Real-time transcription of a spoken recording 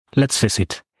Let's face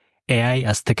it, AI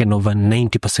has taken over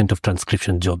 90% of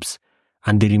transcription jobs,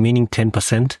 and the remaining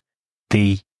 10%,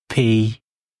 they pay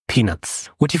peanuts.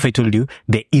 What if I told you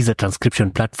there is a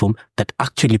transcription platform that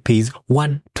actually pays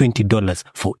 $120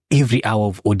 for every hour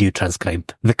of audio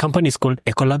transcribed? The company is called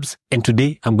Echolabs, and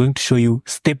today I'm going to show you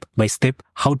step by step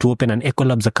how to open an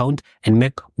Echolabs account and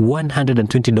make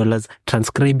 $120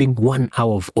 transcribing 1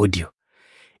 hour of audio.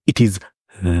 It is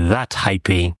that high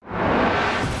paying.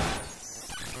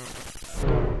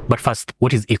 But first,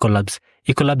 what is Echolabs?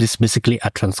 Echolabs is basically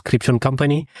a transcription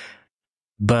company,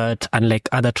 but unlike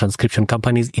other transcription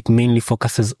companies, it mainly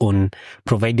focuses on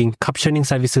providing captioning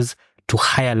services to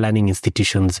higher learning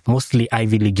institutions, mostly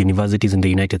Ivy League universities in the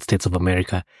United States of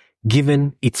America.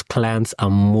 Given its clients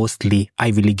are mostly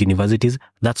Ivy League universities,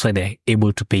 that's why they're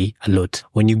able to pay a lot.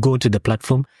 When you go to the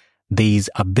platform, there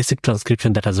is a basic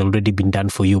transcription that has already been done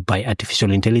for you by artificial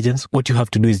intelligence. What you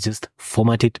have to do is just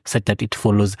format it such that it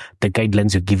follows the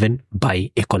guidelines you're given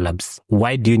by Echolabs.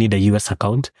 Why do you need a US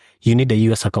account? You need a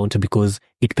US account because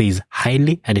it pays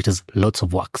highly and it has lots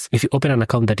of works. If you open an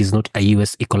account that is not a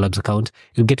US Ecolabs account,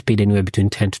 you'll get paid anywhere between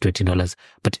 $10 to $20.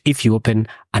 But if you open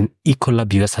an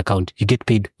Ecolab US account, you get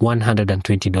paid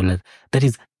 $120. That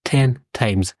is 10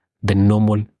 times the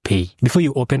normal pay. Before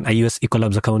you open a US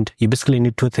Ecolabs account, you basically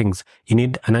need two things. You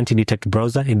need an anti-detect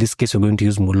browser. In this case, you're going to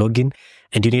use Mologin,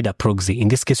 and you need a proxy. In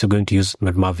this case, you're going to use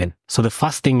Nodemaven. So the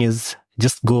first thing is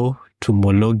just go to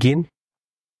Mologin.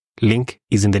 Link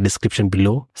is in the description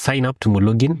below. Sign up to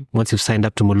Mologin. Once you've signed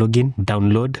up to Mologin,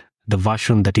 download the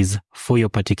version that is for your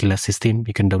particular system.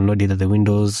 You can download either the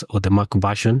Windows or the Mac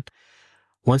version.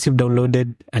 Once you've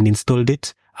downloaded and installed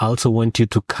it, I also want you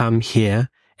to come here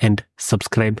and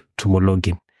subscribe to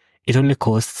Mologin. It only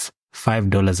costs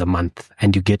 $5 a month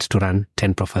and you get to run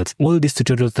 10 profiles. All these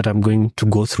tutorials that I'm going to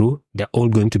go through, they're all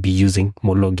going to be using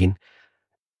Mologin.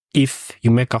 If you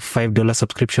make a $5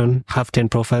 subscription, have 10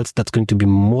 profiles, that's going to be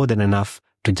more than enough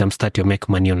to jumpstart your Make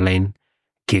Money Online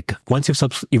gig. Once you've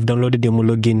downloaded your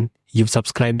Mologin, you've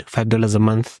subscribed $5 a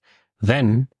month,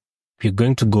 then you're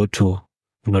going to go to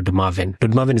Nodemaven.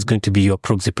 Nodemaven is going to be your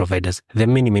proxy providers. There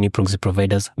are many proxy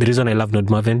providers. The reason I love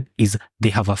Nodemaven is they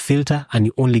have a filter and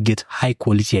you only get high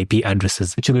quality IP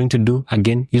addresses. What you're going to do,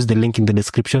 again, use the link in the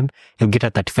description. You'll get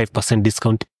a 35%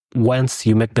 discount once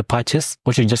you make the purchase.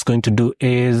 What you're just going to do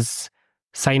is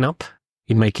sign up.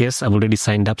 In my case, I've already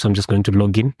signed up, so I'm just going to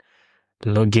log in.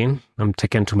 I'm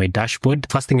taken to my dashboard.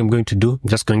 First thing I'm going to do, I'm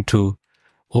just going to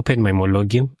open my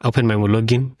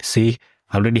Mologin. See,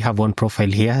 I already have one profile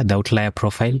here, the Outlier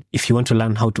profile. If you want to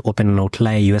learn how to open an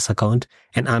Outlier US account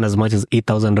and earn as much as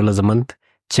 $8,000 a month,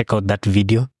 check out that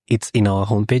video. It's in our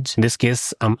homepage. In this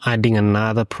case, I'm adding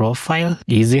another profile.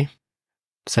 Easy.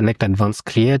 Select Advanced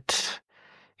Create.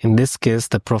 In this case,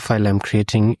 the profile I'm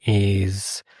creating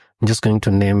is, I'm just going to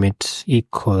name it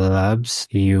Echolabs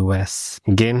US.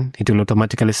 Again, it will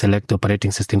automatically select the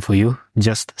operating system for you.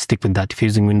 Just stick with that. If you're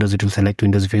using Windows, it will select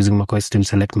Windows. If you're using macOS, it will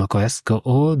select macOS. Go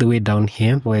all the way down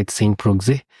here where it's saying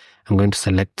proxy. I'm going to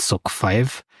select SOC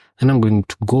 5. And I'm going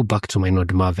to go back to my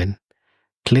Nodemaven.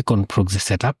 Click on proxy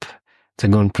setup. So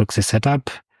go on proxy setup.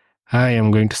 I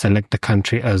am going to select the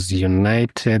country as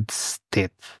United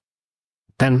States.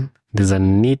 Then there's a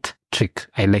neat trick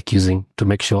I like using to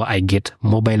make sure I get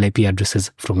mobile IP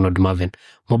addresses from Nodemaven.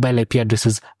 Mobile IP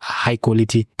addresses are high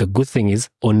quality. The good thing is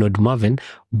on Nodemaven,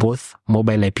 both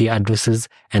mobile IP addresses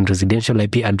and residential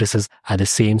IP addresses are the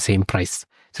same price.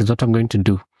 So what I'm going to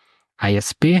do,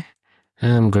 ISP,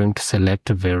 I'm going to select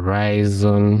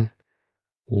Verizon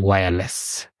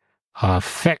Wireless.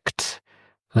 Perfect.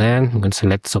 Then I'm going to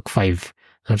select SOC 5.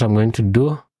 What I'm going to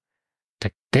do,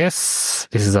 take this.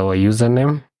 This is our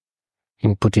username.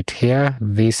 Input it here.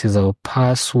 This is our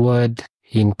password.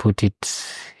 Input it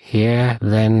here.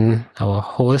 Then our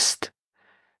host.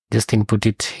 Just input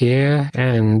it here.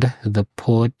 And the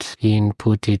port,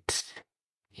 input it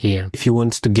here. If you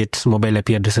want to get mobile IP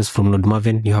addresses from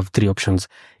Nodemaven, you have three options.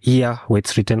 Here, where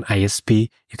it's written ISP,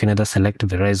 you can either select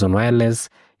Verizon Wireless,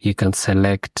 you can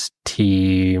select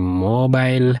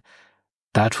T-Mobile,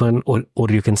 that one, or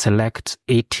you can select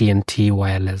AT&T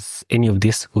Wireless. Any of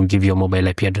this will give you mobile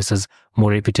IP addresses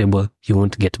more reputable. You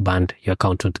won't get banned. Your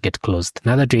account won't get closed.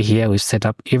 Now that we're here, we've set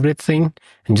up everything.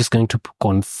 I'm just going to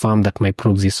confirm that my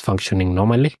proxy is functioning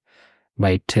normally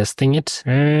by testing it.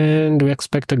 And we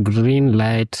expect a green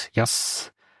light.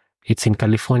 Yes, it's in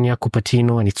California,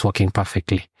 Cupertino, and it's working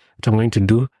perfectly. What I'm going to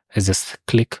do is just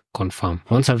click confirm.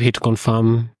 Once I've hit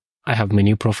confirm, I have my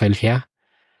new profile here.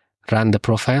 Run the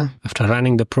profile. After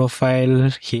running the profile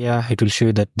here, it will show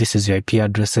you that this is your IP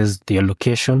addresses, your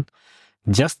location.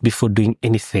 just before doing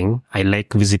anything, I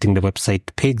like visiting the website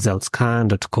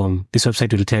pagesaltscan.com. This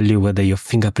website will tell you whether your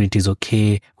fingerprint is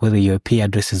okay, whether your IP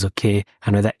address is okay,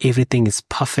 and whether everything is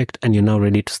perfect and you're now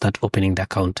ready to start opening the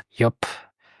account. Yup,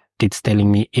 it's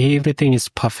telling me everything is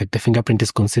perfect. The fingerprint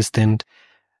is consistent.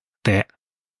 The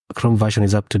Chrome version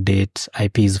is up to date.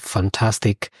 IP is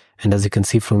fantastic. And as you can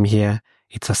see from here,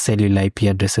 it's a cellular IP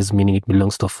addresses, meaning it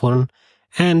belongs to a phone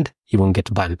and you won't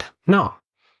get banned. Now,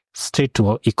 straight to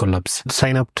our Echolabs. To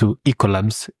sign up to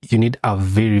Echolabs, you need a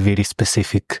very, very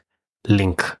specific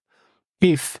link.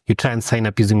 If you try and sign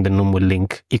up using the normal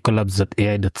link,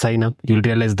 ecolabs.ai.signup, you'll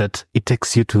realize that it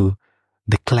takes you to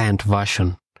the client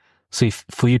version. So if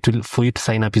for you to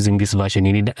sign up using this version,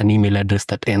 you need an email address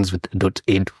that ends with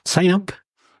 .edu. Sign up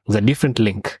with a different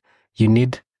link. You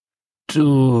need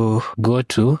to go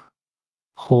to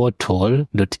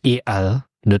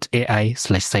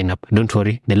hotel.ai/signup. Don't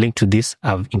worry, the link to this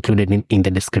I've included in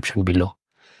the description below.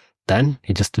 Then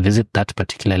you just visit that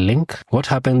particular link. What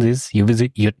happens is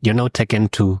you're now taken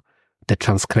to the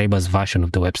transcribers version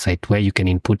of the website where you can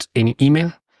input any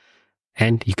email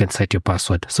and you can set your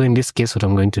password. So in this case, what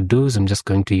I'm going to do is I'm just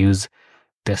going to use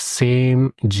the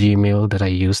same Gmail that I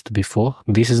used before.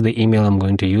 This is the email I'm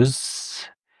going to use.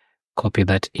 Copy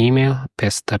that email,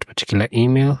 paste that particular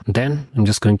email. Then I'm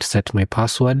just going to set my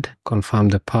password, confirm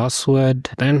the password.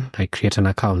 Then I create an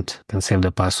account and save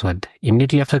the password.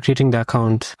 Immediately after creating the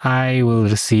account, I will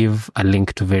receive a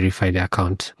link to verify the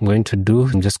account. I'm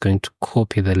just going to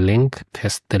copy the link,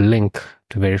 paste the link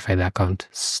to verify the account.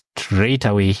 Straight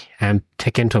away, I'm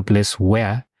taken to a place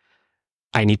where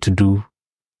I need to do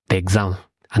the exam.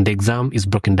 And the exam is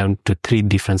broken down to 3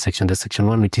 different sections. The section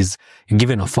 1, which is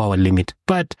given a 4-hour limit,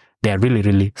 but they are really,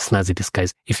 really snazzy, these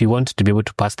guys. If you want to be able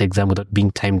to pass the exam without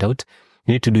being timed out,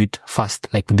 you need to do it fast,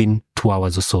 like within 2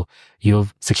 hours or so. You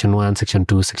have section 1, section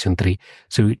 2, section 3.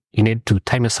 So you need to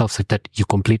time yourself so that you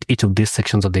complete each of these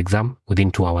sections of the exam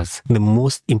within 2 hours. The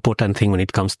most important thing when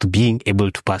it comes to being able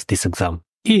to pass this exam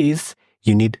is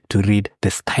you need to read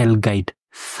the style guide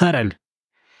thoroughly.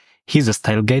 Here's a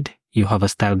style guide. You have a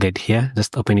style guide here.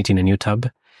 Just open it in a new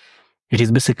tab. It is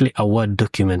basically a Word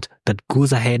document that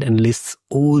goes ahead and lists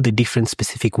all the different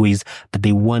specific ways that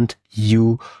they want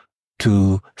you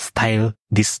to style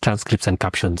these transcripts and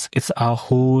captions. It's a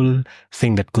whole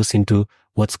thing that goes into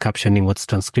what's captioning, what's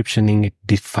transcriptioning. It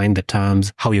defines the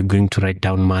terms, how you're going to write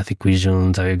down math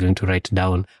equations, how you're going to write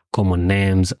down common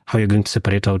names, how you're going to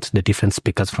separate out the different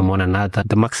speakers from one another,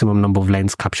 the maximum number of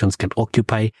lines captions can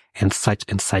occupy, and such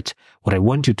and such. What I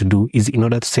want you to do is, in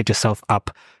order to set yourself up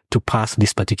to pass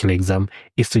this particular exam,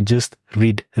 is to just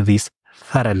read this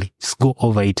thoroughly. Just go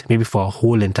over it, maybe for a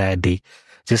whole entire day.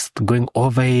 Just going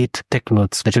over it, take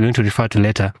notes that you're going to refer to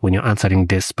later when you're answering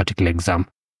this particular exam.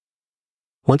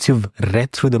 Once you've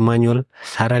read through the manual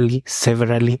thoroughly,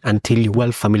 severally, until you're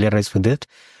well familiarized with it,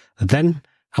 then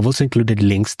I've also included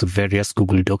links to various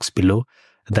Google Docs below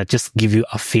that just give you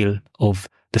a feel of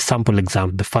the sample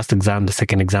exam, the first exam, the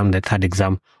second exam, the third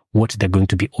exam, what they're going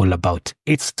to be all about.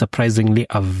 It's surprisingly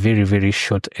a very, very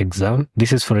short exam.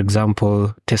 This is, for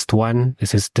example, test 1.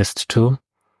 This is test 2.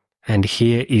 And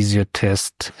here is your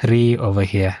test 3 over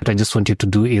here. What I just want you to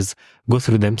do is go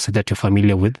through them so that you're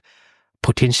familiar with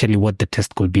potentially what the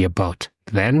test could be about.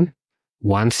 Then,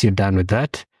 once you're done with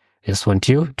that, I just want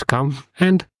you to come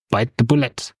and bite the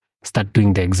bullet. Start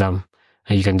doing the exam.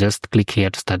 And you can just click here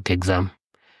to start the exam.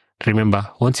 Remember,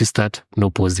 once you start,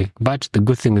 no pausing. But the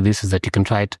good thing with this is that you can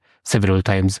try it several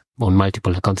times on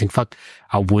multiple accounts. In fact,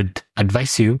 I would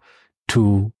advise you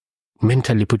to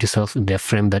mentally put yourself in the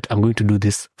frame that I'm going to do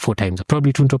this 4 times. Probably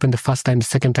it won't open the first time, the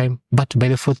second time, but by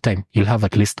the 4th time, you'll have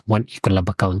at least 1 Ecolab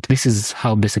account. This is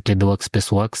how basically the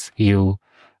workspace works. You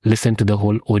listen to the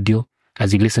whole audio.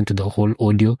 As you listen to the whole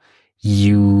audio,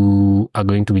 you are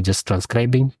going to be just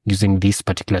transcribing using this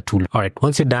particular tool. All right,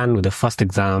 once you're done with the first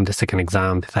exam, the second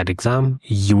exam, the third exam,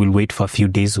 you will wait for a few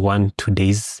days, 1-2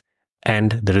 days,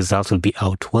 and the results will be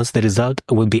out. Once the result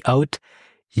will be out,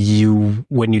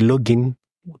 when you log in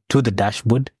to the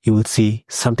dashboard, you will see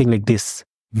something like this.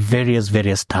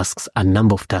 Various tasks, a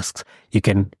number of tasks. You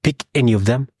can pick any of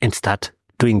them and start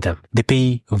doing them. The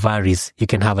pay varies. You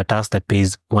can have a task that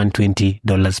pays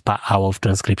 $120 per hour of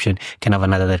transcription. You can have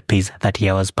another that pays 30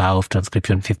 hours per hour of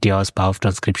transcription, 50 hours per hour of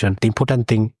transcription. The important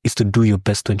thing is to do your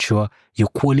best to ensure your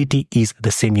quality is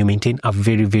the same. You maintain a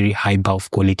very, very high bar of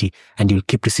quality and you'll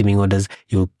keep receiving orders.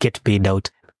 You'll get paid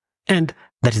out. And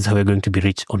that is how you're going to be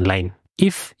rich online.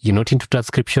 If you're not into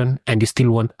transcription and you still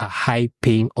want a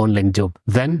high-paying online job,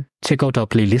 then check out our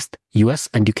playlist, US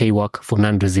and UK Work for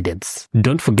Non-Residents.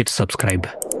 Don't forget to subscribe.